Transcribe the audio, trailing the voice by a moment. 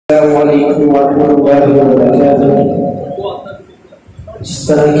السلام علیکم ورحمۃ اللہ وبرکاتہ۔ جس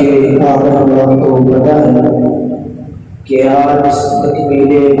طرح کہ آپ حضرات کو پتہ ہے کہ آج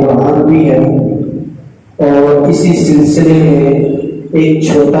تکمیل قرآن بھی ہے اور اسی سلسلے میں ایک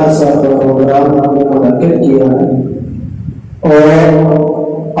چھوٹا سا پروگرام ہم نے منعقد کیا ہے اور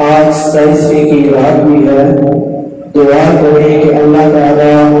آج 27ویں کی رات بھی ہے۔ دعا کریں کہ اللہ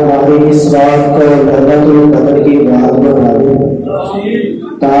تعالیٰ ہماری اس رات کو لذت القدر کی رات بنا دے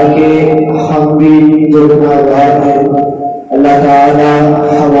تاکہ ہم بھی جو گناہگار ہیں اللہ تعالیٰ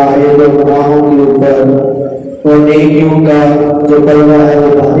ہمارے جو گناہوں کے اوپر وہ نیکیوں کا جو بلوہ ہے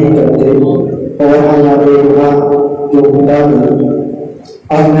وہ بھاری کر دے اور ہمارے گناہ جو خدا دے۔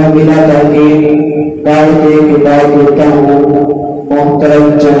 اب میں بلا تاکید دعوت کتاب دیتا ہوں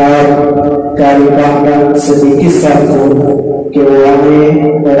محترم جناب کامران صدیقی صاحب کو کہ وہ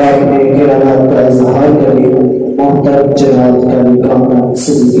آئیں اور اپنے خیالات کا اظہار کریں۔ محترم جناب کامران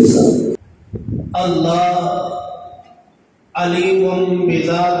صدیقی صاحب۔ اللہ علیم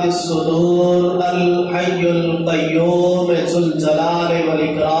بذات الصدور الحی القیوم ذو الجلال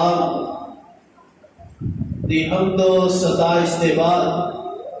والاکرام، دی حمد و ستائش کے بعد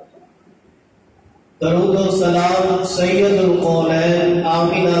درود و سلام سید القولین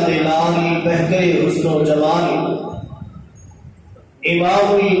آمینہ دلال بہتر حسن و جمال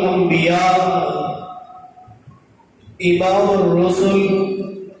امام الانبیاء امام الرسل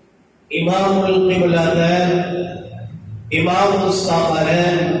امام القبلتین امام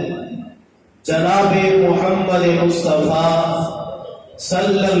الثقلین جناب محمد مصطفیٰ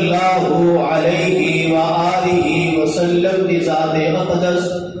صلی اللہ علیہ وآلہ وسلم کی ذات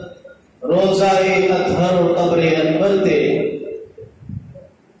اقدس روزہ اطہر و قبر انور تے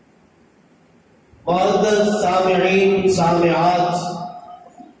معزز سامعین سامعات،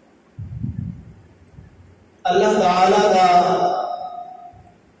 اللہ تعالیٰ دا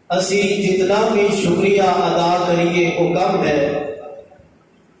اسی جتنا بھی شکریہ ادا کریے وہ کم ہے۔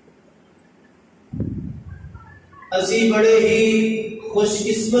 اسی بڑے ہی خوش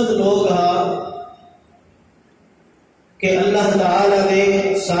قسمت لوگ ہاں کہ اللہ تعالیٰ نے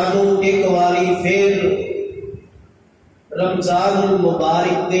سانو ایک واری پھر رمضان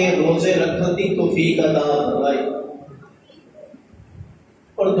المبارک دے روزے رکھنے کی توفیق عطا فرمائی،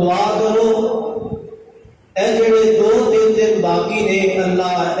 اور دعا کرو اے جڑے 2-3 دن باقی نے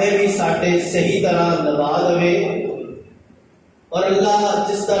اللہ اے بھی ساڈے صحیح طرح نبھا دے، اور اللہ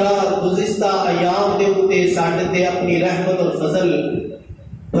جس طرح گزشتہ ایام دے اتے ساڈے تے اپنی رحمت اور فضل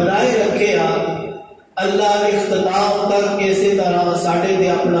بنائے رکھے اللہ اختتام تک کسی طرح ساڈے تے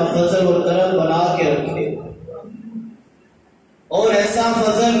اپنا فضل اور کرم بنا کے رکھے، اور ایسا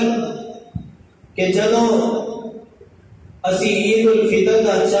فضل کہ جدوں اسی عید الفطر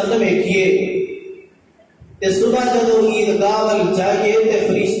کا چند ویکھیے تے صبح جدوں عیدگاہ ول جائیے تے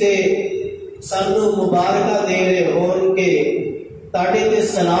فرشتے سانو مبارکہ دے رہے ہون کہ تاڑے تے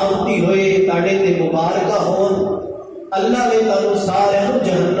سلامتی ہوئے، تاڑے تے مبارکہ ہون، اللہ نے تانوں سارے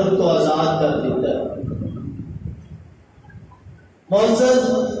جہنم تو آزاد کر دیتا ہے۔ معزز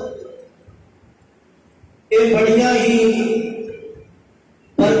اے بڑیاں ہی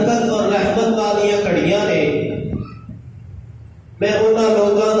برکت اور رحمت والیاں گھڑیاں نے، میں انہاں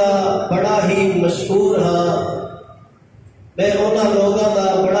لوگاں دا بڑا ہی مشکور ہاں، میں انہاں لوگاں دا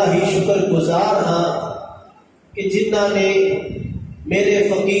بڑا ہی شکر گزار ہاں کہ جنہاں نے میرے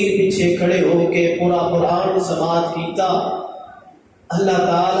فقیر پیچھے کھڑے ہو کے پورا قرآن سماعت کیتا۔ اللہ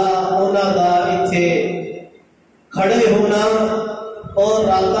تعالیٰ انہاں دا اتھے کھڑے ہونا اور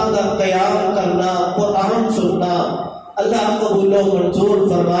راتاں دا قیام کرنا، قرآن سننا اللہ قبول و منظور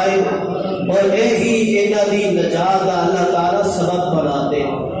فرمائے، اور اے ہی انہاں دی نجات دا اللہ تعالیٰ سبب بنا دے۔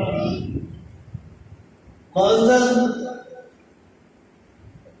 معزز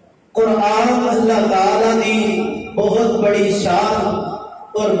قرآن اللہ تعالیٰ دی بہت بڑی شان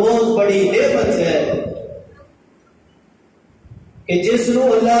اور بہت بڑی نعمت ہے کہ جس نو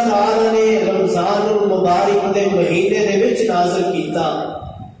اللہ تعالیٰ نے رمضان المبارک دے مہینے دے وچ نازل کیتا،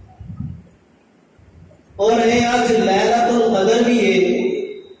 اور اے آج لیلۃ القدر بھی ہے۔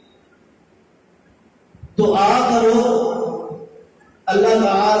 دعا کرو اللہ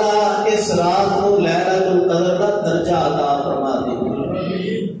تعالیٰ اس رات کو لیلۃ القدر کا درجہ عطا فرما دے،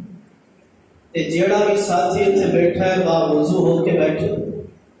 تے جیڑا بھی ساتھی اتنے بیٹھا ہے باوضو ہو کے بیٹھے،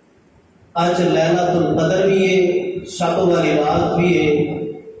 آج لیلۃ القدر بھی ہے، شب والی رات بھی ہے،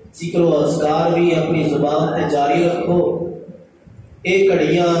 ذکر و اذکار بھی اپنی زبان تے جاری رکھو۔ اے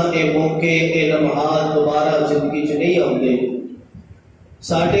کڑیاں، اے موقع، اے لمحات دوبارہ زندگی چ نہیں آؤندے۔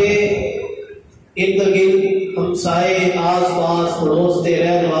 ساڈے ارد گرد ہمسائے آس پاس پڑوس تے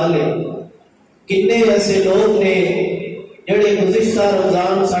رہنے والے کتنے ایسے لوگ نے جڑے گزشتہ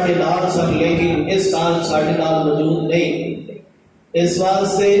رمضان ساڑھے نال سن لیکن اس سال ساڑھے نال موجود نہیں، اس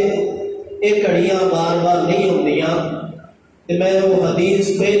واسطے یہ گھڑیاں بار بار نہیں ہوندیاں کہ میں وہ حدیث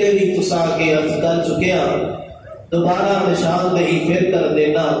پہلے بھی تسا کے عرض کر چکیا، دوبارہ نشاندہی پھر کر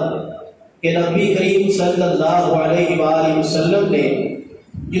دینا کہ نبی کریم صلی اللہ علیہ وآلہ وسلم نے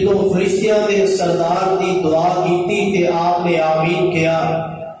جدوں فرشتیاں دے سردار دی دعا کیتی تے آپ نے آمین کیا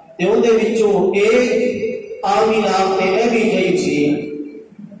تے ان دے وچوں ایک آمین آپ نے اے بھی کہی سی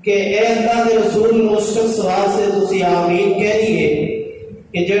کہ اے اللہ دے رسول اس شخص واسطے تسی آمین کہنی ہے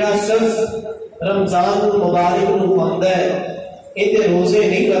کہ جڑا شخص رمضان مبارک نو پاندا ہے اندے روزے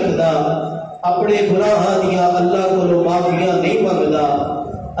نہیں رکھدا، اپنے گناہاں دیا اللہ کو معافیاں نہیں منگدا،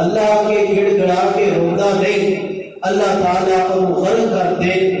 اللہ کے گڑ گڑا کے روندہ نہیں، اللہ تعالیٰ کو غرق کر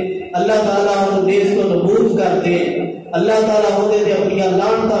دے، اللہ تعالیٰ کو نیز کو نبود کر دے، اللہ تعالیٰ ہوتے تھے اپنی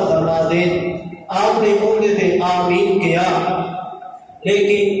لعنتاں فرما دے، آپ نے ہوتے تھے آمین کیا۔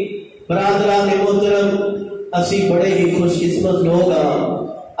 لیکن برادران محترم اسی بڑے ہی خوش قسمت لوگ ہاں،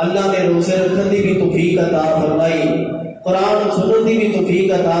 اللہ نے روزے رکھن دی بھی توفیق عطا فرمائی، قرآن سنن دی بھی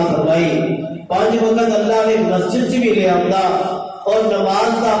توفیق عطا فرمائی، 5 وقت اللہ نے مسجد سے بھی لے آتا اور نماز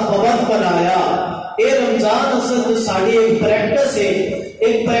کا پابند بنایا۔ اے رمضان اصل ساڑی ایک پریکٹس ہے،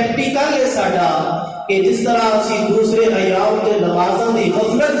 ایک پریکٹیکل ہے ساڑا کہ جس طرح اسی دوسرے ایام کے نمازوں دی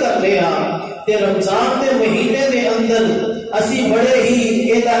غفلت کر لیا تے رمضان دے مہینے دے اندر اسی بڑے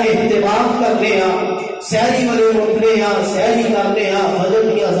ہی ایدہ اہتمام کر لیا، سہری والے اٹھنے ہاں، سہری کرنے ہاں، فجر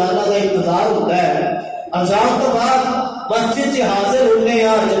کی اذانہ کا انتظار ہوتا ہے، اذان تو بعد مسجد سے حاضر ہونے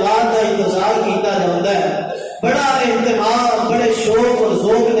ہاں جماعت کا انتظار کیتا جاتا ہے، بڑا اہتمام بڑے شوق اور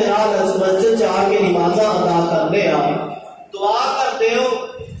ذوق کے نال اس مسجد سے آ کے نمازاں ادا کرنے ہاں، دعا کرتے ہو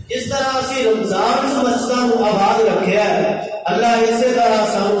جس طرح اسی رمضان سے مسجداں نو آباد رکھیا ہے، اللہ اسی طرح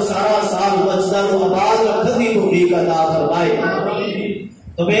سانو سارا سال مسجداں نو آباد رکھن دی توفیق عطا فرمائے۔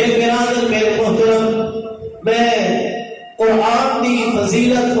 تو میرے برادر میرے محترم، میں قرآن دی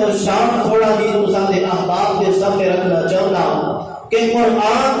فضیلت اور شان تھوڑا ہی تساں احباب کے سامنے رکھنا چاہتا ہوں کہ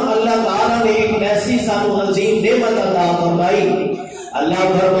قرآن اللہ تعالیٰ نے ایک ایسی سانو عظیم نعمت عطا فرمائی۔ اللہ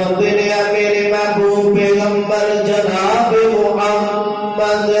فرماتے ہیں میرے محبوب پیغمبر جناب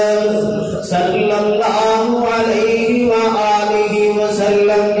محمد صلی اللہ علیہ وآلہ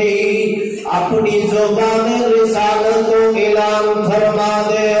وسلم کی اپنی زبان رسالت کو اعلان فرما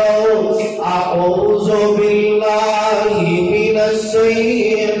دے اعوذ باللہ من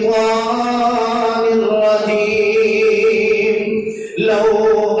الشیطان الرجیم لو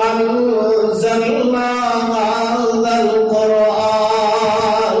انزلنا هذا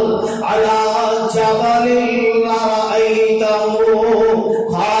القرآن على جبل لرأيته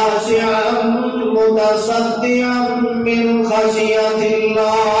خاشعا متصدعا من خشية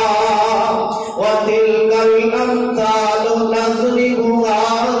الله وتلك الأمثال نضربها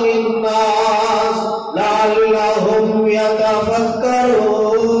للناس لعلهم يتفكرون۔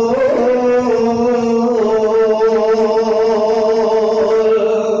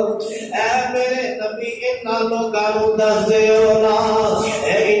 اے میرے نبی ان لوگوں کو دس دیو نا،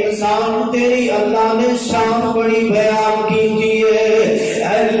 اے انسان تیری اللہ نے شان بڑی بیان کی ہے،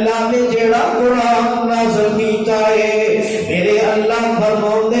 اللہ نے جڑا قرآن نازل کیتا ہے، میرے اللہ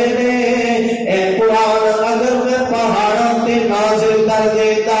فرماتے نے اے قرآن اگر میں پہاڑوں تے نازل کر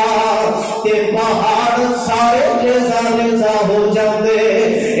دیتا تے پہاڑ سارے ریزا ریزا ہو جاندے،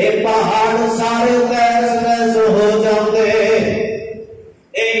 اے پہاڑ سارے تیز تیز ہو جاندے۔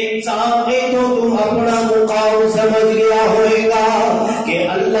 اے انسان اے تو اپنا مقام سمجھ گیا ہوئے گا کہ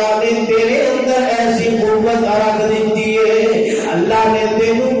اللہ نے تیرے اندر ایسی قوت رکھ دیتی ہے، اللہ نے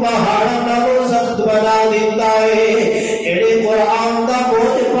تینوں پہاڑوں نالوں سخت بنا دیتا ہے، جڑے قرآن کا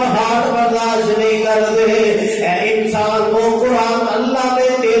بوجھ پہاڑ برداشت نہیں کرتے۔ اے انسان وہ قرآن اللہ نے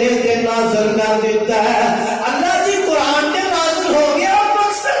تیرے تے نازل کر دیتا ہے، اللہ جی قرآن تے نازل ہو گیا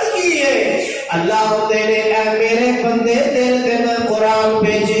مقصد کی ہے، اللہ تیرے اے میرے بندے تیرے تے میں قرآن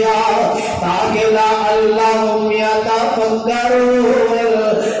بھیجیا تاکہ لا اللہ یتفکرون،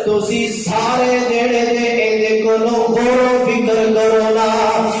 تسی سارے جڑے دے اے کولو غور و فکر کرو نا،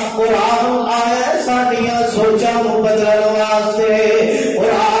 قرآن آیا ساڈیاں سوچاں بدلن واسطے،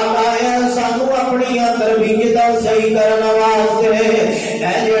 قرآن آیا سانو اپنی تربیتاں صحیح کرن واسطے۔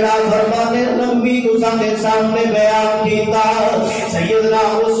 اے جڑا فرمان نبی تساں دے سامنے بیان کیتا سیدنا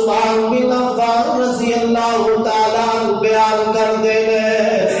عثمان بن عفان رضی اللہ تعالیٰ عنہ بیان کردے نے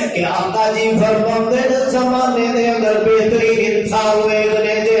کہ آقا جی فرماندے نے زمانے دے اگر بہترین انسان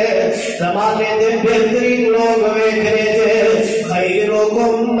ویکھنے جے، زمانے دے بہترین لوگ ویکھنے جے،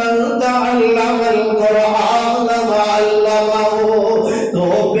 خیرکم من تعلم القرآن وعلمہ، تو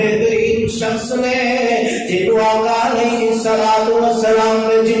بہترین شخص نے جنہوں آقا علیہ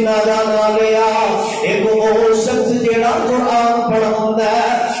जिन्हां दा नाम लिया। एक वो शख्स जेड़ा कुरान पढ़ाउंदा है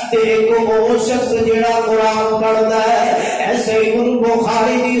ते एक वो शख्स जेड़ा कुरान पढ़दा है। ऐसे ही उन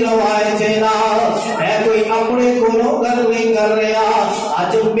बुखारी दी रवायत है ना, मैं कोई अपने कोलों गल नहीं कर रहा।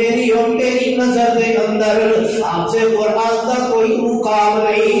 आज मेरी और तेरी नजर दे अंदर आपसे कुरान का कोई मुकाम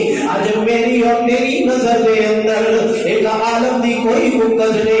नहीं। आज मेरी और तेरी नजर दे अंदर एक आलम दी कोई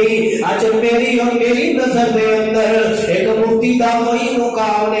मुकद नहीं। आज मेरी और तेरी नजर दे अंदर एक मुफ्ती का कोई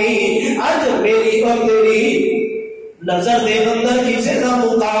मुकाम नहीं। आज मेरी और तेरी नजर दे अंदर किसी का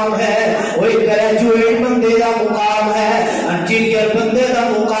मुकाम है, वो एक ग्रेजुएट बंदे का मुकाम है, इंजीनियर बंदे का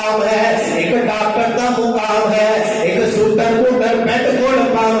मुकाम है, एक डॉक्टर का मुकाम है, एक सूटर कोटर पेंट कोट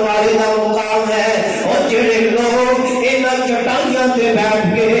पाने वाले का मुकाम है। और जेड़े लोग इन्हां चटाइयां ते बैठ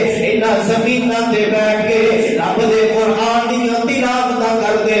के इन्हां जमीनां ते बैठ के रब दे कुरान दी तिलावत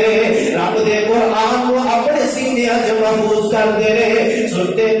करदे रहे, रब दे कुरान को अपने सीने च महफूज करदे रहे,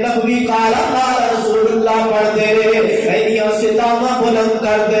 सुनते नबी काला काला रसूलुल्लाह पढ़दे रहे, सितामा बुलंद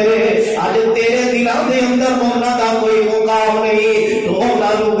करते रहे। आज तेरे दिलों के अंदर उन्हां दा कोई मुकाम नहीं। तो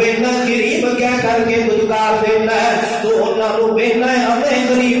उन्हां नूं वेखना गरीब कह करके दुदकार देना है। तो उन्हां नूं वेखना है हमें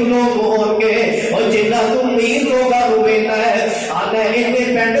गरीब लोग होंगे, और जिन्ना तू अमीर लोगों नूं वेखना है आने इन्ने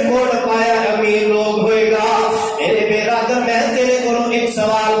पेंट कोट पाया अमीर लोग होएगा। मेरे बेरादर मैं तेरे कोलों एक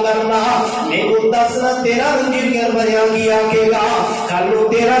सवाल करना, मेनू दसना तेरा इंजीनियर बनया की आखेगा, कल नूं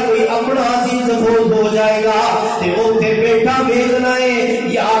तेरा कोई अपना अजीज फौज हो जाएगा ते उत्थे बेटा भेजना है।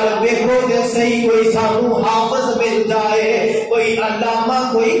 यार देखो ते सही कोई सानू हाफिज मिल जाए, कोई अल्लामा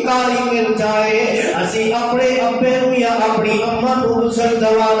कोई कारी मिल जाए, असी अपने अब्बे नूं या अपनी अम्मा नूं गुसल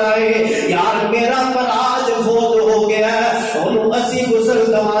दवाना है। यार मेरा पराज फौत हो गया, ओनू असी गुसल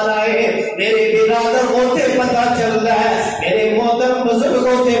दवाना है। मेरे बिरादर होते पता चलता है, मेरे मोहतरम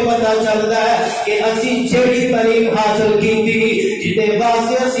बुजुर्गों से पता चलता है कि असी जेड़ी तालीम हासिल की थी, जिदे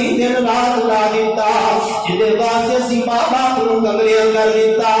वास्ते असी दिन रात ला दिता, जिदे वास्ते असी मां बाप नूं कमलियां कर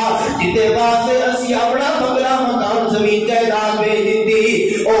दिता, जिदे वास्ते असी अपना बंगला मकान जमीन जायदाद बेच दिती,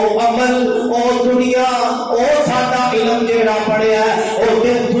 ओ अमल ओ दुनिया ओ साडा इल्म जेड़ा पढ़िया ओ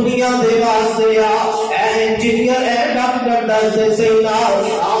ते दुनिया दे वास्ते आ। ए इंजीनियर ए डॉक्टर दसदे सही ना,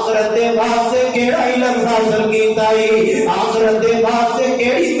 आखिरत दे वास्ते केड़ा इल्म हासिल कीता है, आखिरत दे वास्ते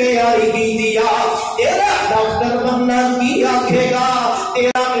केड़ी तैयारी कीती आ। तेरा डॉक्टर बनना की आखेगा,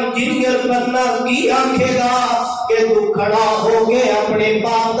 तेरा इंजीनियर बनना की आखेगा कि तू खड़ा हो के अपने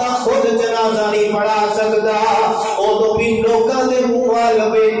बाप का खुद जनाजा नहीं पढ़ा सकता। उदों भी लोगों के मुंह वाल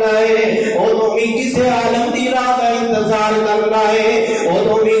वेखना है, उदों भी किसी आलम की राह का इंतजार करना है,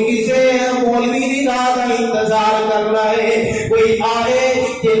 उदों भी किसी मौलवी की राह का इंतजार करना है। कोई आए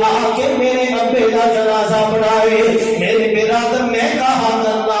कि आके मेरे अब्बे का जनाजा पढ़ाए। मेरे बिरादर मैं कहा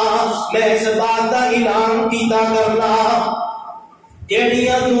करना, मैं इस बात का ऐलान कीता करना,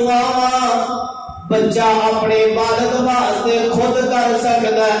 जेड़ियां दुआवां बच्चा अपने बालक वास्ते खुद कर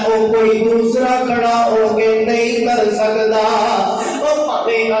सकता है, वो कोई दूसरा खड़ा होके नहीं कर सकता।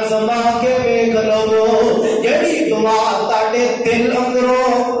 भावें आजमा के वेख लो, जेड़ी दुआ ताडे दिल अंदरों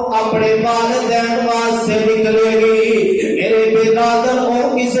अपने वालिदैन वास्ते निकलेगी, मेरे बिरादर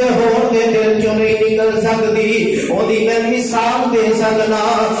ओ किसे होर दे दिल चों नहीं निकल सकती। ओदी मैं मिसाल दे सकना।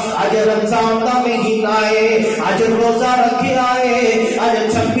 अज रमजान का महीना है, अज रोजा रखा है, अज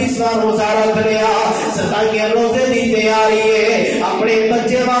 26वां रोजा रख लिया, 27 रोजे की तैयारी है, अपने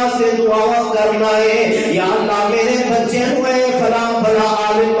बच्चे वास्ते दुआवां करना है। या अल्लाह मेरे बच्चे फला फला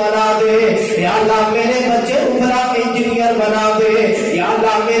आलिम बना दे, या अल्लाह मेरे बच्चे फला इंजीनियर बना दे, या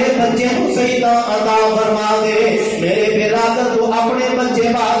अल्लाह मेरे बच्चे सईदा अता फरमा दे। मेरे बिरादर तू अपने बच्चे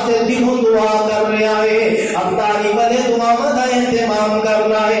वास्ते दिलों दुआ कर रहा है, अफ्तारी वाले दुआवां का इंतजाम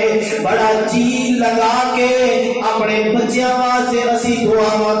करना है। बड़ा जी लगा के अपने बच्चों वास्ते असी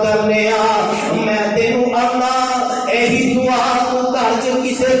दुआवां करने आ। मैं तेनू आना यही दुआ तू घर च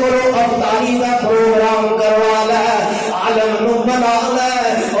किसी को अफ्तारी का प्रोग्राम करवा लै, आलम नू बना लै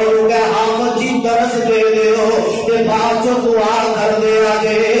और कह हाफिज जी दरस दे दियो ते बाद चो दुआ कर दे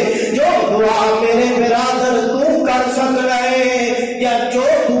आगे। जो दुआ मेरे बिरादर तू कर सकता है, या जो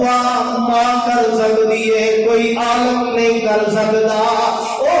दुआ मां कर सकती है, कोई आलम नहीं कर सकता।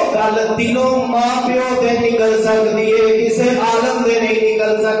 ओ गल दिलों मां प्यो दे निकल सकती है, किसी आलम दे नहीं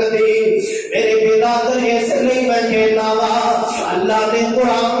निकल सकती। मेरे बिरादर इसलिए मैं कहता वा, अल्लाह ने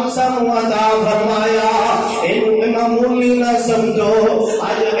कुरान सानू अता फरमाया, इनू मामूली ना समझो।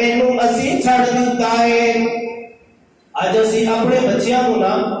 अज इनू असी छड़ दिता है। अज असी अपने बच्चों को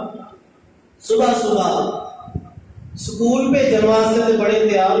ना सुबह सुबह स्कूल भेजन वास्ते तो बड़े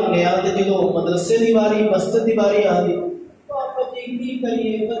तैयार होने आ, जो मदरसे की वारी मस्जिद की वारी आती की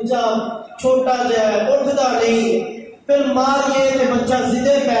करिए, बच्चा छोटा जहा उठता नहीं, پھر ماریے تے بچہ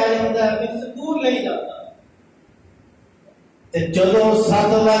سیدھے پیر ہوتا ہے، پھر سکول نہیں جاتا۔ تے جدوں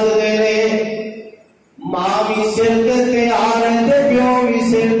 7 بج گئے نے، ماں بھی سر تے تیار ہے تے پیو بھی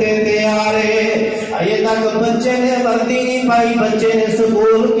سر تے تیار ہے، اجے تک بچے نے وردی نہیں پائی، بچے نے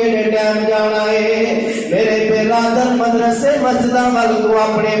سکول کہڑے ٹائم جانا ہے۔ میرے برادر مدرسے مسجداں ول کو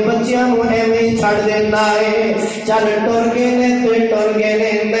اپنے بچیاں نوں ایویں چھڑ دینا ہے، چل ٹر گئے نے تے ٹر گئے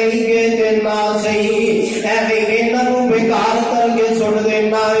نے، نہیں گئے تے نہ صحیح، ایویں انہاں نوں بیکار کر کے سٹ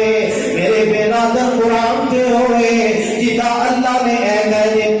دینا ہے۔ میرے برادر قرآن تے ہوئے جدا اللہ نے اے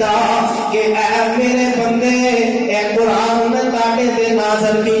کہہ دیتا کہ اے میرے بندے، اے قرآن میں تاڑے تے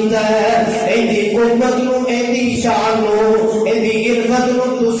نازل کیتا ہے، ایندی قوت نو، ایندی شان نو، ایندی عزت نو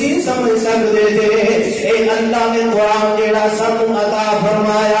تسی سمجھ سکدے جے۔ اے اللہ نے قرآن جیڑا سانوں عطا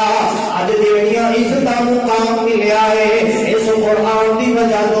فرمایا، اج جیڑیاں عزتاں مقام ملیا ہے اس قرآن دی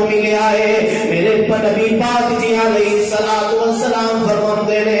وجہ تو ملیا ہے۔ میرے نبی پاک جی علیہ الصلوۃ والسلام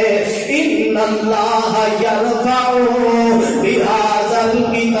فرماندے نے، ان اللہ یرفع بہذا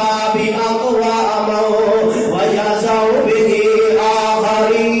الکتاب اقواما ویضع بہ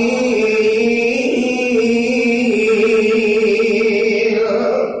آخرین۔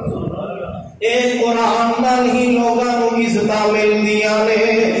 اے قرآن نال ہی لوگاں نوں عزتاں ملدیاں نے،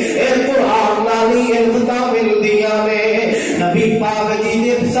 اے قرآن نال ہی عزتاں ملدیاں نے۔ نبی پاک جی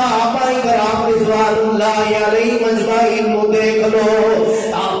دے صحابہ کرام رضوان اللہ علیہم اجمعین نو دیکھ لو،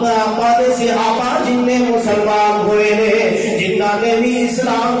 آپ دے صحابہ جن نے مسلمان ہوئے نے، جنہاں نے بھی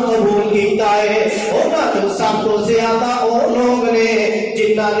اسلام قبول کیتا ہے، انہاں تو سب تو زیادہ وہ لوگ نے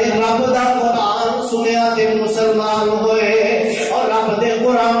جنہاں نے رب دا قرآن سنیا تے مسلمان ہوئے۔ اور رب دے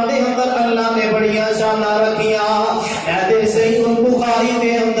قرآن دے اندر اللہ نے بڑیاں شاناں رکھیاں، اے صحیح بخاری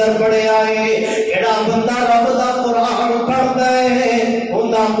دے اندر پڑھیا ہے، جڑا بندہ رب دا قرآن پڑھدا ہے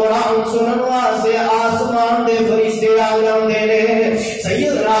اوندا قرآن سنن واسطے آسمان دے فرشتے آ جاندے نے۔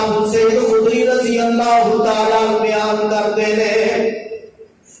 سیدنا حسین خدری رضی اللہ تعالیٰ بیان کرتے ہیں،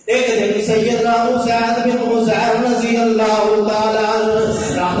 ایک دن سیدنا حسین بن حسین رضی اللہ تعالیٰ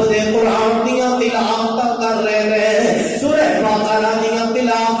رب دے قرآن دیاں تلاوت کر رہے ہیں، سورہ بقرہ دیاں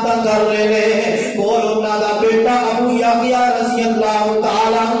تلاوت کر رہے ہیں، کول انہاں دا بیٹا ابو یحییٰ رضی اللہ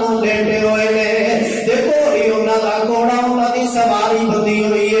تعالیٰ عنہ لیٹے ہوئے نے، دیکھو انہاں دا گھوڑا انہاں دی سواری بندی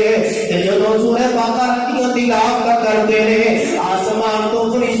ہوئی ہے، تے جدوں سورہ بقرہ دیاں تلاوت کرتے ہیں آسمان تو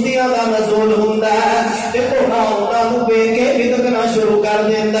فرشتیاں دا نزول ہوندا ہے، تے گھوڑا انہاں نوں ویکھ کے بدکنا شروع کر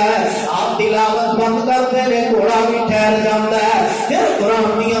دیندا ہے، آپ تلاوت بند کرتے نے گھوڑا بھی ٹھہر جاندا ہے، پھر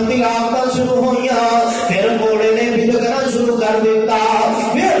قرآن دیاں تلاوت شروع ہوئیاں، پھر گھوڑے نے بدکنا شروع کر دیتا،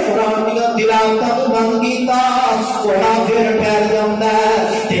 پھر قرآن دیاں تلاوت بند کیتا، گھوڑا پھر ٹھہر جاندا ہے،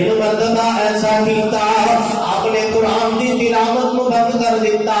 3 مرتبہ ایسا کیتا، آپ نے قرآن دی تلاوت کو بند کر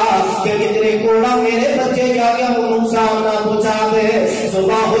دیتا کہ کتنے گھوڑا میرے بچے جا کے نقصان نہ پہنچا دے۔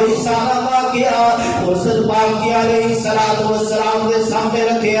 صبح ہوئی سارا واقعہ حضرت پاک کی علیہ الصلوۃ والسلام کے سامنے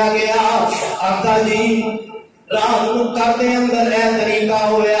رکھا گیا، آقا جی رات کو کرتے اندر اے طریقہ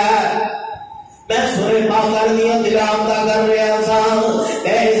ہویا ہے، میں سورہ بقرہ دی تلاوت کر رہا تھا،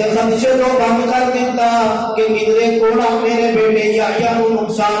 اے خدشے کو بند کر دیتا کہ کدھر کوڑا میرے بیٹے یحییٰ کو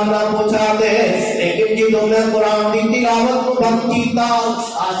نقصان نہ پہنچا دے، لیکن جدوں میں قرآن دی تلاوت کو بند کیتا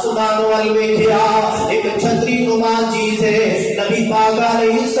آسمان وال ویکھیا ایک چھتری نما چیز ہے، نبی پاک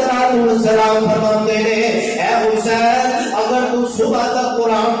علیہ الصلوۃ والسلام فرماتے نے، اے حسین اگر تو صبح تک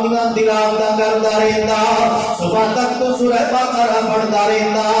قرآن دی تلاوت کرتا رہتا، صبح تک تو سورہ بقرہ پڑھتا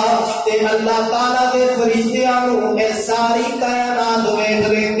رہتا، تے اللہ تعالیٰ دے فرشتیاں نوں اے ساری کائنات ویکھ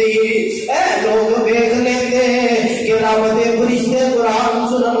لیندی، اے لوگ ویکھ لیندے کہ رب دے فرشتے قرآن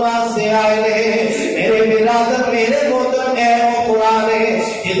سنن واسطے آئے نے۔ میرے برادر میرے محترم اے وہ قرآن ہے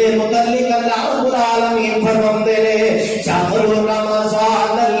جدے متعلق اللہ رب العالمین فرماندے نے، شہر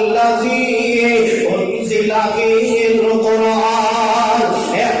رمضان الذی انزل فیہ القرآن،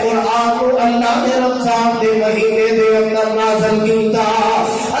 اے قرآن کو اللہ نے رمضان دے مہینے دے اندر نازل کیتا،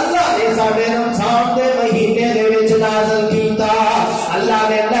 اللہ نے ساڈے رمضان دے مہینے دے وچ نازل کیتا، اللہ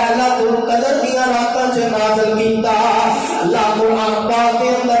نے لیلۃ القدر دی راتاں وچ نازل کیتا۔ اللہ قرآن پاک دے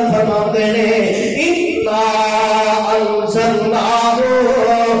اندر فرماتے نے، انا انزلناہ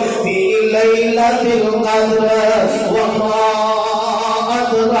فی لیلۃ القدر وما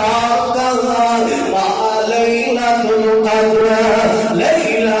ادراک ما لیلۃ القدر،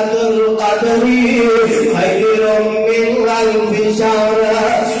 لیلۃ القدر خیر من الف شہر،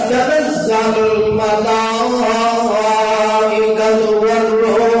 تنزل الملائکۃ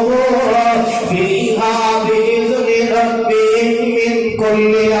والروح فیہا بإذن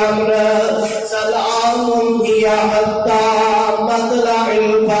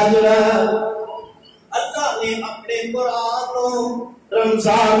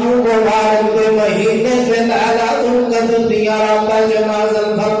मुबारक दे महीने से लैलातुल कद्र दिया रब नाज़िल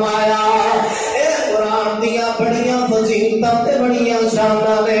फरमाया। ए कुरान दिया बड़ियां फजीलतां ते बड़ियां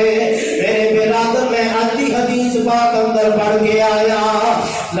शानां ने मेरे बिरादर में आज दी हदीस पाक अंदर पढ़ के आया।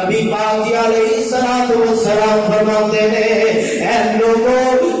 नबी पाक जी अलैहिस्सलातु वस्सलाम फरमाते ने ऐ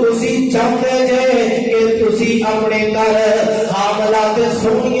लोगों तुसी चाहते जे कि तुसी अपने घर हामला ते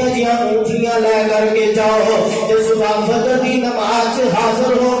सोहणियां जिहां ऊँटनियां ले करके जाओ ते सुबह फजर दी नमाज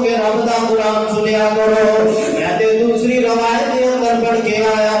हाजिर हो के रब दा कुरान सुनिया करो। मैं ते दूसरी रवायत के अंदर पढ़ के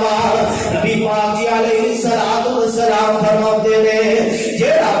आया वा नबी पाक जी अलैहिस्सलातु वस्सलाम फरमाते ने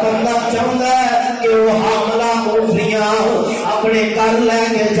जेड़ा बंदा चाहता है कि वो हामला ऊँटनियां अपने घर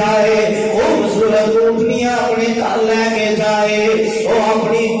लेके जाए, खूबसूरत ऊँटनियां अपने घर लेके जाए, वो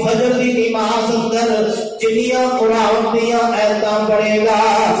अपनी फजर की नमाज अंदर जिन्नियां कुरान दियां आयतां पढ़ेगा,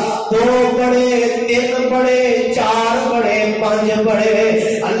 2 पढ़े 3 पढ़े 4 पढ़े 5 पढ़े,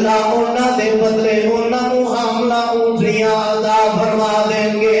 अल्लाह उन्हां दे बदले उन्हां नूं हामला ऊँटनियां अता फरमा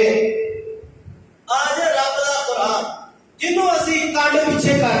देंगे। आज रब दा कुरान जिन्हों असी कंड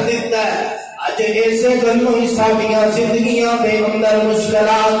पीछे कर दिता है, अज इसे गलों ही साडियां जिंदगियां दे अंदर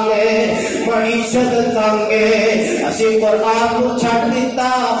मुश्किलात ने मईशत तंग है। असी कुरान को छड़ दिता,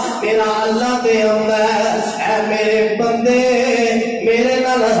 मेरा अल्लाह दे अंदर ऐ मेरे बंदे मेरे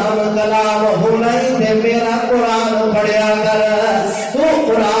नाल हम कलाम होना ही ते मेरा कुरान पढ़िया कर। तू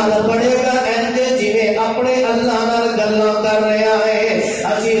कुरान पढ़ेगा ऐसे जिवें अपने अल्लाह नाल गल्लां कर रहा है।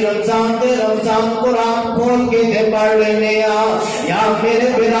 असी रमजान ते रमजान कुरान खोल के ते पढ़ लेने या मेरे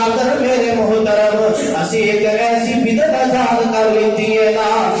बिरादर मेरे मोहतरम असी एक ऐसी बिदत आजाद कर लेती है ना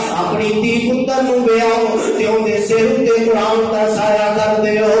अपनी धी पुत्र नूं ब्याहो ते उहदे सिर उत्ते कुरान दा साया कर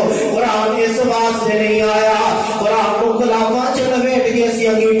दिओ। कुरान इस वास्ते नहीं आया, कुरान को खिलाफां च लपेट के असी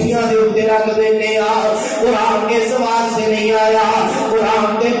अंगीठियां दे उत्ते रख देने आ। कुरान इस वास्ते नहीं आया, कुरान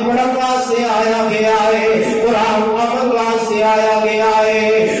ते पढ़न वास्ते आया गया है, कुरान अमल वास्ते आया गया है,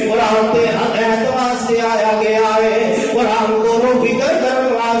 कुरान ते हदायत वास्ते आया गया है, कुरान को फिक्र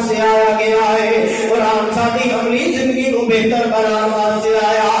करने वास्ते आया गया है, कुरान साडी अमली जिंदगी को बेहतर बनाने वास्ते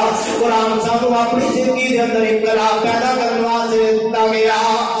आया, कुरान सानू अपनी जिंदगी के अंदर इनकलाब पैदा करने वास्ते दिता गया।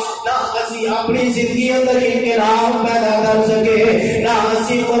 ना असी अपनी जिंदगी अंदर इनकलाब पैदा कर सके, ना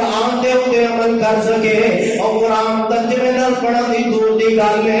असी कुरान दे उत्ते अमल कर सके। और कुरान तर्जमे नाल पढ़न दी दूर दी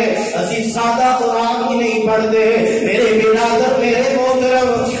गल है, असी सादा कुरान ही नहीं पढ़ते। मेरे बिरादर मेरे मोहतरम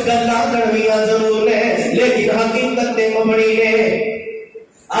गल्लां करनियां जरूर ने लेकिन हकीकत ते मबनी ने।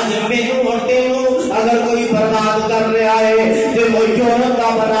 अज मैनू और तेनू अगर कोई बर्बाद कर रहा है तो वो यूरोप का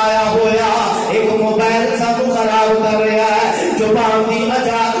बनाया होया एक मोबाइल सानू खराब कर रहा है, जुबान की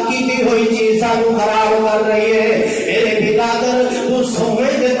आजाद की हुई चीज सानू खराब कर रही है। मेरे बिरादर तू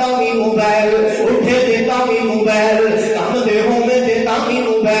सोने देता भी मोबाइल, उठे देता भी मोबाइल, काम दे होवे देता भी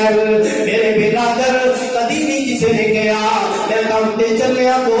मोबाइल। मेरे बिरादर कदी नहीं किसी ने कहा मैं काम ते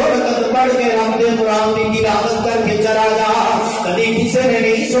चलिया 2 रकअत पढ़ के रब दे कुरान की तिलावत करके चला जा। कदी किसी ने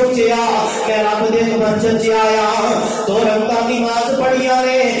नहीं सोचा मैं रब दे मस्जिद च आया 2 रकअत नमाज पढ़िया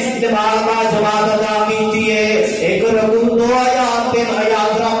ने दिमाग का जवाब अदा की है, 1 रकूत 2 आयात 3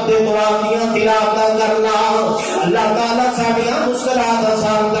 आयात रब दे कुरान दी तिलावत करना। अल्लाह ताला साडियां मुश्किलात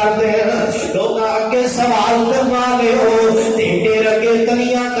आसान कर दे। लोग आगे सवाल करवा ले हो, तेरे रगे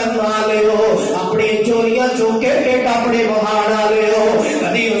तलियां करवा ले हो, अपनी चोरियां चौके टेट अपने बहाना ले हो।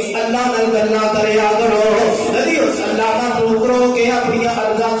 कदी उस अल्लाह नाल गल्लां करया करो, कदी उस अल्लाह नाल रुक के अपनी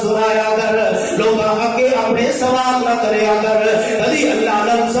अर्जा सुनाया कर। लोग आगे अपने सवाल न करया कर, कदी अल्लाह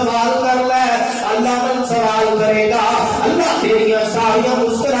नाल सवाल कर ले, अल्लाह नाल सवाल करेगा, अल्लाह तेरियां सारियां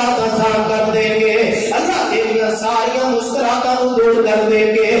मुश्किलात आसान कर देंगे, अल्लाह तेरियां सारियां मुश्किलातां को दूर कर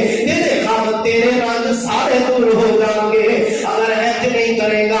देंगे, तेरे गम तेरे रंज सारे दूर हो जाएंगे। अगर ऐसे नहीं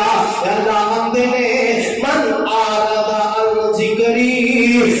करेगा अल्लाह आंदे ने मन आरदा अल जिक्री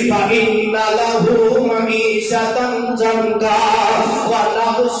फइन्ना लहू मईशतन जंका व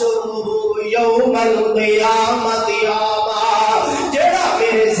नहशुरुहु यौमल क़ियामति आमा। जेड़ा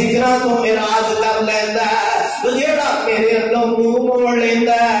मेरे जिक्रां तो इराज कर लैंदा है, जेड़ा मेरे अल्लाह मुंह मोड़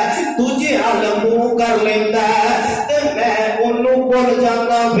लेंदा है, तुझे हल मुंह कर लेंदा है ते मैं ओनू भुल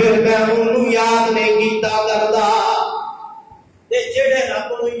जांदा, फिर मैं ओनू याद नहीं कीता करदा। ते जेड़े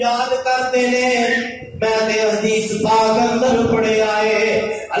रब नू याद करते ने मैं ते हदीस पाक अंदर पढ़िया है,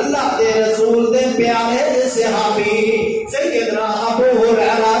 अल्लाह दे रसूल दे प्यारे सहाबी सैयदना अबू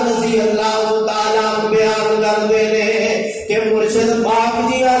हुरैरा रज़ी अल्लाह ताला बयान करते ने कि मुर्शिद पाक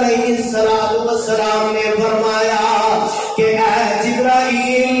जी अलैहिस्सलातु वस्सलाम ने फरमाया कि ऐ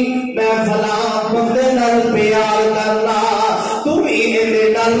जिब्राइल मैं फलां बंदे नाल प्यार करना, तू भी इहदे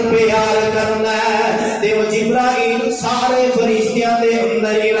नाल प्यार करना है। ते वो जिब्राइल सारे फरिश्तियां दे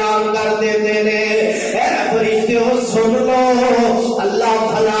अंदर دیتے نے۔ اے فرشتیو سن لو، اللہ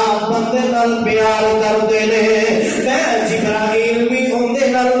بھلا بندے نال پیار کردے نے، میں جبرائیل بھی اندے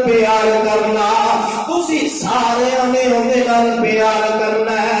نال پیار کرنا، تسی سارے نے اندے نال پیار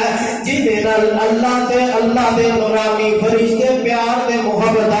کرنا ہے جدے نال اللہ دے نورانی فرشتے پیار دے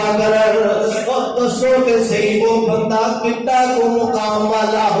محبت کرن۔ اور دسو کہ صحیح وہ بندہ کتا کو مقام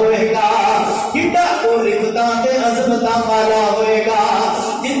والا ہوئے گا، کتا کو رفتہ دے عظمتہ والا ہوئے گا،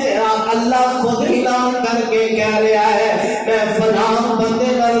 جدے اللہ خود اعلان کر کے کہہ رہا ہے میں فلاں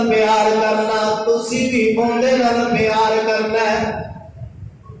بندے نال پیار کرنا، تسی بھی بندے نال پیار کرنا ہے۔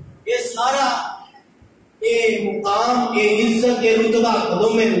 یہ سارا یہ مقام یہ عزت یہ رتبہ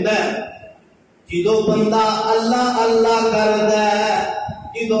کدوں میں ہوتا ہے؟ جدو بندہ اللہ اللہ کردا ہے،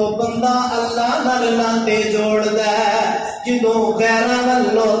 جدو بندہ اللہ نال ناتے جوڑدا ہے، جدو غیراں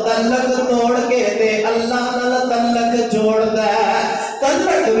نالوں تعلق توڑ کے تے اللہ نال تعلق جوڑدا ہے،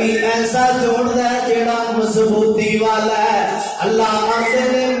 تعلق بھی ایسا جوڑدا ہے جڑا مضبوطی والا ہے۔ اللہ آتے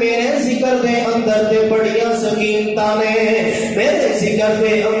نے میرے ذکر دے اندر تے بڑیاں سکینتاں نے، میرے ذکر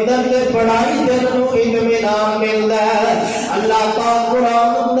دے اندر تے بڑائی دل نو اطمینان ملدا ہے۔ اللہ پاک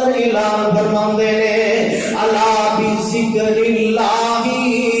قرآن اندر اعلان فرماندے نے الا بذکر اللہ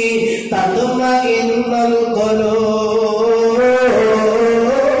تطمئن القلوب،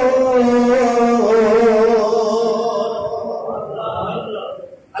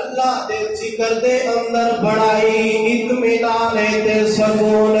 اللہ دے ذکر دے اندر بڑائی اطمینان تے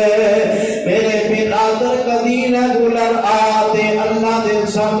سکون ہے۔ میرے برادر کدی نہ گلر آتے اللہ دے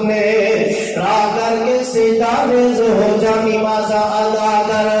سامنے راہ کر کے سجدہ ریز ہو جا نماز ادا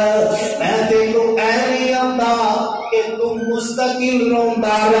کر، میں تینوں اے نہیں آتا کہ تم مستقل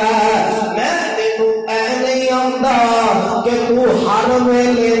روندا رہ، میں تینوں اے نہیں آتا کہ تو ہر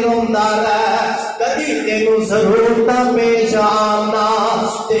ویلے روندا رہ، کدی تینوں ضرورتاں پیش آنا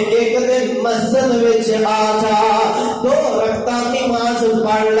تے ایک دن مسجد وچ آ جا، دو رکعتاں نماز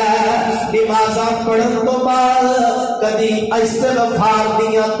پڑھ لے، نمازاں پڑھن تو بعد کدی استغفار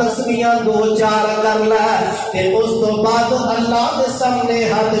دیاں تسبیحاں دو چار کر لے تے اس تو بعد اللہ دے سامنے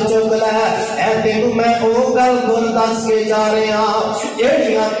ہاتھ چک لے۔ اے تینوں میں او گل گل دس کے جا رہا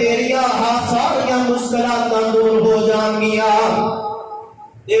جیڑیاں تیریاں ساریاں مشکلاتاں دور ہو جان گیاں،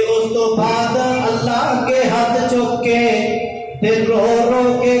 تے اس تو بعد اللہ کے ہاتھ چک کے تے رو رو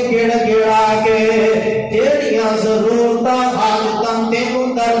کے گڑ گڑا کے جیڑیاں ضرورتاں حاجتاں تینوں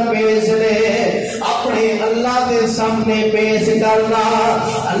درپیش نے اپنے اللہ کے سامنے پیش کرنا،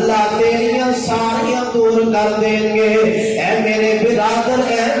 اللہ تیریاں ساریاں دور کر دیں گے۔ اے میرے برادر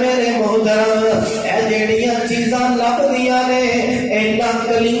اے میرے محترم، اے جیڑیاں چیزاں لبدیاں نے اینا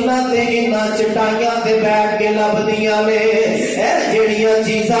کلیمہ تے اینا چٹائیاں تے بیٹھ کے لبدیاں نے، اے جیڑیاں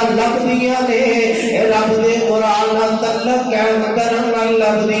چیزاں لبدیاں نے اے رب دے قرآن نال تعلق قائم کرن نال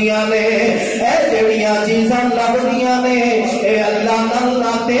لبدیاں نے، اے جیڑیاں چیزاں لبدیاں نے اے اللہ نال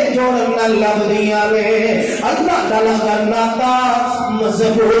ناتے جوڑن نال لبدیاں نے۔ اللہ نال اگر ناتا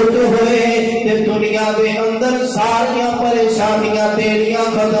مضبوط ہوئے تے دنیا دے اندر ساریاں پریشانیاں تیریاں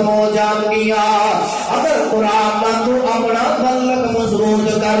ختم ہو جان گیاں۔ اگر قرآن نال تو اپنا تعلق مضبوط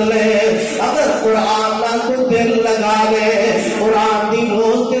کر لے، اگر قرآن نال تو دل لگا لے، قرآن دی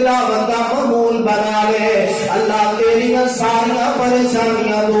روز تلاوت کا معمول بنا لے، اللہ تیریاں ساریاں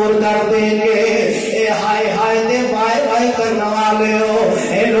پریشانیاں دور کر دیں گے۔ اے ہائے ہائے تے وائے وائے کرنے والے ہو،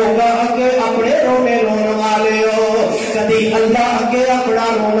 اے لوگ اگے اپنے رونے رونے والے ہو، کدی اللہ اگے اپنا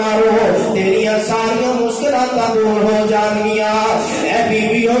رونا رو، تیریاں ساریاں مشکلات دور ہو جان گیاں۔ اے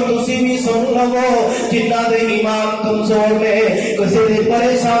بیویوں تسی بھی سن لو، جنہاں دے ایمان کمزور نے، کسی دی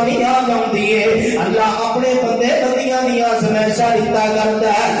پریشانی آ جاندی ہے، اللہ اپنے بندے بندیاں دی آزمائشاں لیتا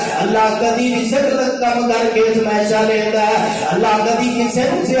کرتا ہے، اللہ کدی رزق کم کر کے آزمائشاں لیتا ہے، اللہ کدی کسی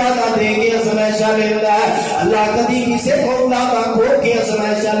کو زیادہ دے کے آزمائشاں لیتا ہے، اللہ کدی کسی کو اولاداں کھو کے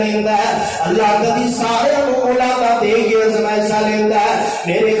آزمائشاں لیتا ہے، اللہ کدی سارے کو اولاداں دے کے آزمائشاں لیتا ہے۔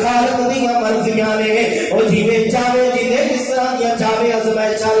 میرے خالق دیاں مرضیاں نے، او جیویں چاہے جیدے کس طرح دیا چاہے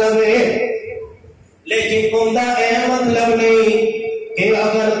آزمائشاں لوے، لیکن اوندا اے مطلب نہیں کہ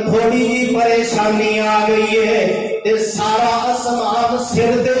اگر تھوڑی جی پریشانی آ گئی ہے تے سارا آسمان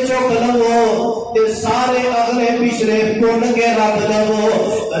سر تے چک لو تے سارے اگلے پچھلے پن کے رکھ دو۔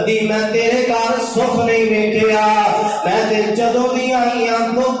 کدی میں تیرے گھر سکھ نہیں ویکھیا، میں تے جدوں بھی آئی ہاں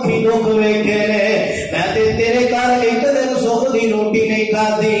دکھ ہی دکھ ویکھے نے، میں تے تیرے گھر ایک دن سکھ دی روٹی نہیں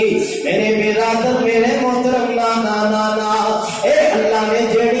کھادی۔ میرے برادر میرے محترم نا نا نا نا، اے اللہ نے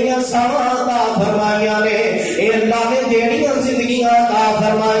جیڑیاں ساواں عطا فرمائیاں نے، اے اللہ نے جیڑیاں زندگیاں عطا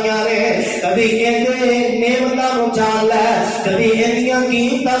فرمائیاں نے، کبھی ایندے نعمتاں نو جان لے، کبھی ایندیاں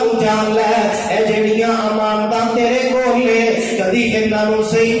قیمتاں نو جان لے، اے جیڑیاں امانتاں تیرے کول نے، کبھی انہاں نوں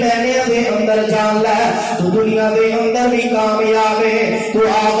صحیح معنی دے اندر جان لے، تو دنیا دے اندر بھی کامیاب ہے، تو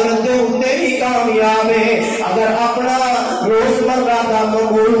آخرت دے اوتے بھی کامیاب ہے۔ اگر اپنا روزمرہ کا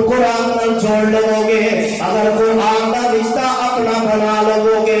معمول قرآن نال چھوڑ لو گے، اگر قرآن کا رشتہ اپنا بنا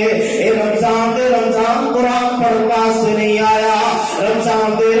لو گے، اے رمضان دے رمضان قرآن پڑھن واسطے نہیں آیا،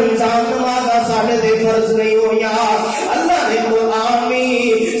 رمضان دے رمضان نمازاں ساڈے تے فرض نہیں ہوئیاں، اللہ نے قرآن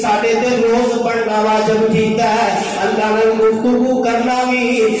بھی ساڈے تے روز پڑھنا واجب کیتا ہے، اللہ نے گفتگو کرنا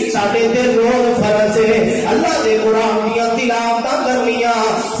بھی ساڈے تے روز فرض ہے، اللہ دے قرآن دیاں تلاوتاں کرنیاں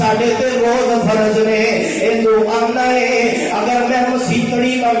ساڈے تے روز فرض نے۔ اے تو آندا ہے اگر میں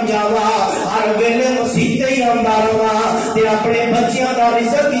مسیتڑی بن جاواں، ہر ویلے مسیتے ہی آندا رہواں تے اپنے بچیاں دا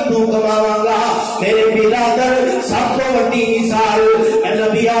رزق کتوں کماواں گا؟ میرے برادر سب تو وڈی مثال میں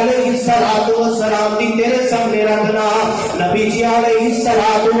نبی علیہ الصلوۃ والسلام دی تیرے سامنے رکھنا۔ نبی جی علیہ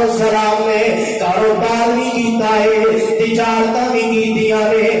الصلوۃ والسلام نے کاروبار بھی کیتا ہے، تجارتاں بھی کیتیاں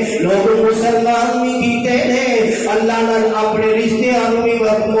نے، لوگ مسلمان بھی کیتے نے، اللہ نے اپنے رشتے نوں بھی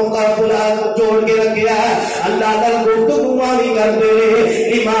موقع بلا جوڑ کے رکھیا ہے، اللہ نال گفتگو بھی کرتے رہے،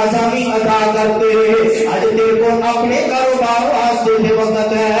 نمازاں بھی ادا کرتے رہے۔ اج تیرے کو اپنے کاروبار واسطے دے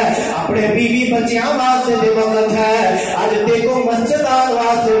وقت ہے، اپنے بیوی بچیاں واسطے دے وقت ہے، اج تیرے کو مسجد آن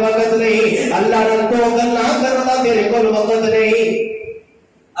واسطے وقت نہیں، اللہ نال تو گلاں کرن دا تیرے کول وقت نہیں۔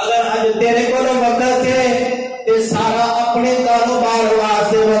 اگر اج تیرے کول وقت ہے تے سارا اپنے کاروبار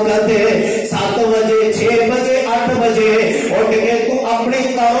واسطے وقت ہے، 7 بجے 6 بجے 8 بجے اٹھ کے تو اپنے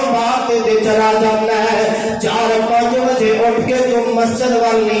کاروبار تے چلا جانا ہے، 4-5 بجے اٹھ کے تو مسجد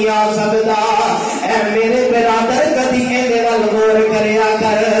وال نہیں آ سکتا۔ اے میرے برادر کدی اے نال غور کریا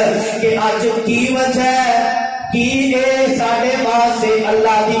کر کہ اج کی وجہ ہے کہ اے ساڈے واسطے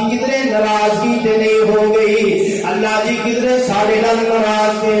اللہ دی کدھرے ناراضگی تے نہیں ہو گئی، اللہ جی کدھرے ساڈے نال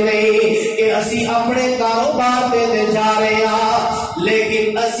ناراض تے نہیں کہ اسی اپنے کاروبار تے جا رہے ہاں،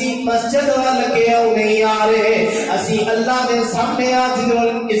 لیکن اسی مسجد وال کیوں نہیں آ رہے؟ اسی اللہ دے سامنے آ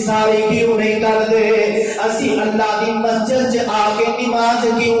ذکر اساری کیوں نہیں کرتے؟ اسی اللہ دی مسجد چ آ کے نماز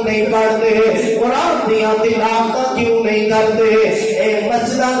کیوں نہیں پڑھتے؟ قرآن دیاں تلاوتاں کیوں نہیں کرتے؟ اے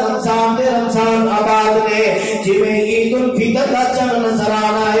مسجد رمضان دے رمضان آباد نے جویں عید الفطر دا چن نظر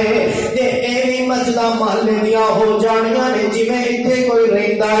آنا ہے تے اے بھی مسجد محلے دیاں ہو جانیاں نے جویں ایتھے کوئی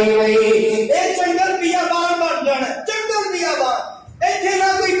رہندا ہی نہیں، اے جنگل بیابان بن جانا، جنگل بیابان، ایتھے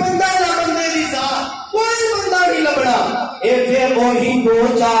نہ کوئی بندہ نہ بندے دی ذات، کوئی بندہ نہیں لبنا، اے پھر وہی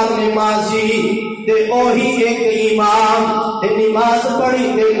 2-4 نمازی تے وہی ایک امام تے نماز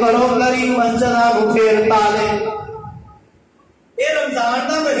پڑھی تے کرو کری مسجداں نوں پھیر تالے۔ اے رمضان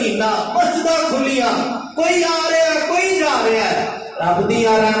دا مہینہ مسجداں کھلیاں، کوئی آ رہا ہے کوئی جا رہا ہے، رب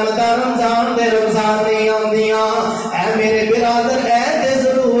دیاں رحمتاں رمضان دے رمضان نہیں آندیاں۔ اے میرے برادر اے تے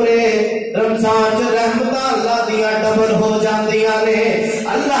ضرور ہے رمضان چ رحمتاں اللہ دیاں ڈبل ہو جاندیاں نے،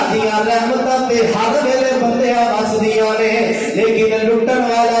 اللہ دیاں رحمتاں تے ہر ویلے بندیاں وسدیاں نے، لیکن لٹن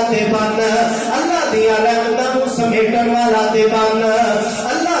والا تے بن، اللہ دیاں رحمتاں نوں سمیٹن والا تے بن،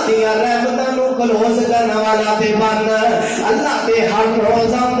 اللہ دیاں رحمتاں نوں کلوز کرن والا تے بن، اللہ تے ہر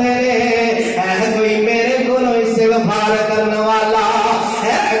روز آندے نے۔ اے کوئی میرے کولوں استغفار کرن والا،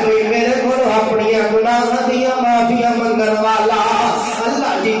 اے کوئی میرے کولوں اپنی گناہاں دیاں معافیاں منگن والا،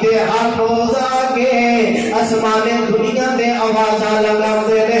 اللہ جی تے ہر روز آ کے آسمانے دنیا تے آوازاں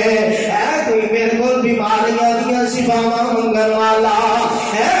لگاندے نے۔ اے کوئی میرے کول بیماریاں دیاں شفاواں منگن والا،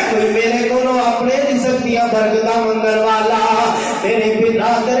 اے کوئی میرے کولوں اپنے رزق دیاں برکتاں منگن والا، میرے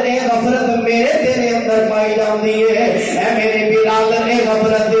برادر اے غفلت میرے تیرے اندر پائی جاندی ہے، اے میرے برادر اے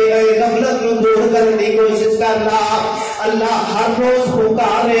غفلت نوں دور کرنے دی کوشش کرنا۔ اللہ ہر روز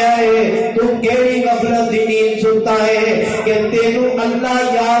پکار رہا ہے، تو کیڑی غفلت دی نیند ستا ہے کہ تینوں اللہ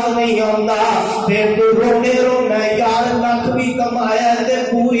یاد نہیں آندا، پھر تو رونے رونا یار لکھ بھی کمایا تے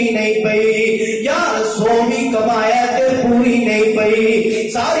پوری نہیں پئی، یار 100 بھی کمایا تے پوری نہیں پئی،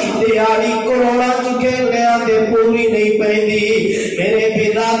 ساری دیہاڑی کروڑاں چکے گیا تے پوری نہیں پئی دی۔ میرے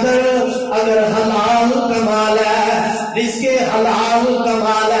برادر اگر حلال کمال ہے، رزق حلال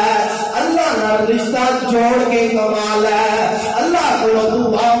کمال ہے، اللہ نال رشتہ جوڑ کے کمال ہے، اللہ کو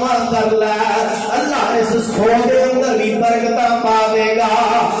دعا کر لے، اللہ اس 100 دے اندر بھی برکتاں پا دے گا،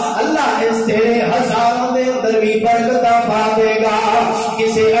 اللہ اس تیرے ہزاروں دے اندر بھی برکتاں پا دے گا،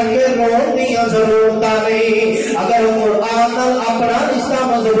 کسی اگے رون دیاں ضرورتاں نہیں۔ اگر قرآن نال اپنا رشتہ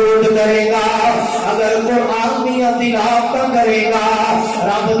مضبوط کرے گا، اگر قرآن دیاں تلاوتاں کرے گا،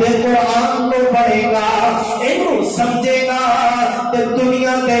 رب دے قرآن کو پڑھے گا، اینوں سمجھے گا تے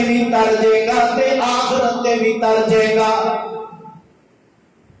دنیا تے بھی ترجے گا تے آخرت تے بھی ترجے گا۔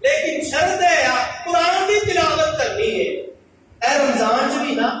 لیکن شرط ہے قرآن کی تلاوت کرنی ہے۔ اے رمضان چ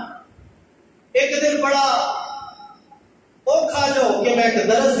بھی نا ایک دن بڑا اوکھا جو کہ میں ایک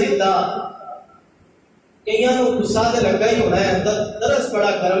درس دیتا کئیاں نوں غصہ تے لگا ہی ہونا ہے، درس بڑا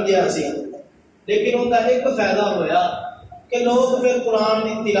گرم جہا سی، لیکن ان کا ایک فائدہ ہویا کہ لوگ پھر قرآن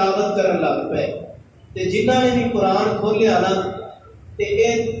کی تلاوت کرن لگ پے، تے جنہاں نے بھی قرآن کھولیا نا تے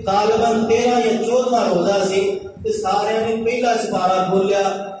یہ غالباً 13 یا 14واں روزہ سی تے سارے نے پہلا سپارہ کھولیا،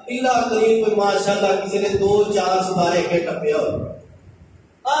 اللہ کریم کوئی ماشاءاللہ کسی نے 2-4 سپارے کے ٹپیا ہو۔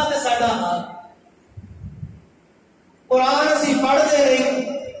 آ تے ساڈا حال قرآن اسی پڑھتے نہیں،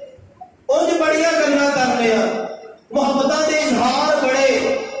 انج بڑیاں گلاں کرنے ہاں، محبتاں دے اظہار بڑے،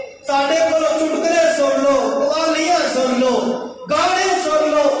 ساڈے کولو چٹکلے سن لو، قوالیاں سن لو، گانے سن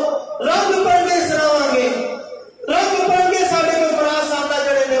لو، رنگ پڑھنے سناواں گے، رنگ پڑھ کے ساڈے کو برا سادہ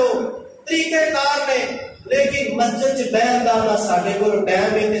جڑے نے وہ طریقے کار نے، لیکن مسجد چ بیٹھ دا نہ ساڈے کول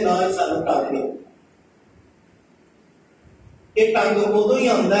ٹائم ہے تے نہ ہی سانوں ٹائم ہے۔ یہ ٹنگ ادو ہی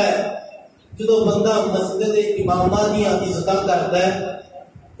آتا ہے جدو بندہ مسجد کے اماماں دیاں عزتاں کرتا ہے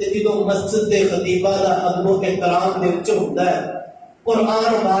تے جدو مسجد کے خطیباں دا ادب و احترام دے وچ ہوندا ہے،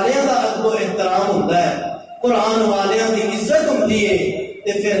 قرآن والیاں دا ادب و احترام ہوندا ہے، قرآن والیاں دی عزت ہوندی ہے،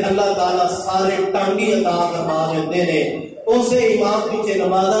 تے پھر اللہ تعالیٰ سارے ٹانگی عطا فرما دیندے نے۔ اسے امام پیچھے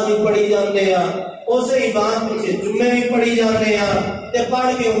نمازاں بھی پڑھی جاندے ہیں، اسے امام پیچھے جمعے بھی پڑھی جاندے ہیں، تے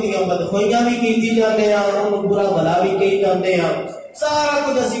پڑھ کے اندیاں بدخوئیاں بھی کیتی جاندے ہیں، انہوں برا بھلا بھی کہی جاندے ہیں، سارا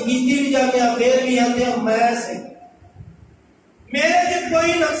کچھ اسی کیتی بھی جاندے ہیں، پھر بھی آندے ہیں میں صحیح، میرے سے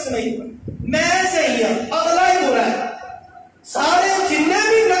کوئی نقص نہیں، میں صحیح ہوں، اگلا ہی برا ہے۔ سارے جتنے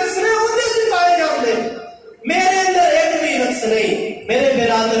بھی نقص نے اندر سے پائے جاندے، میرے اندر ایک بھی نقص نہیں۔ میرے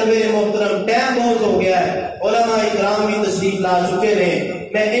برادر میرے محترم ٹائم بہت ہو گیا ہے، علماء اکرام بھی تشریف لا چکے ہیں،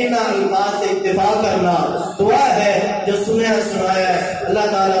 میں ان الفاظ سے اتفاق کرنا دعا ہے جو سنیا سنایا ہے، اللہ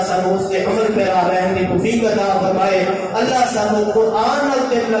تعالیٰ سانو اس کے عمل پہ رہنے کی توفیق عطا فرمائے، اللہ سانو قرآن نال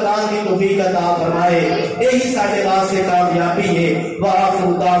دل لگان کی توفیق عطا فرمائے، یہی سارے واسطے کامیابی ہے۔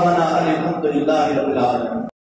 وآخر دعوانا الحمدللہ رب العالمین۔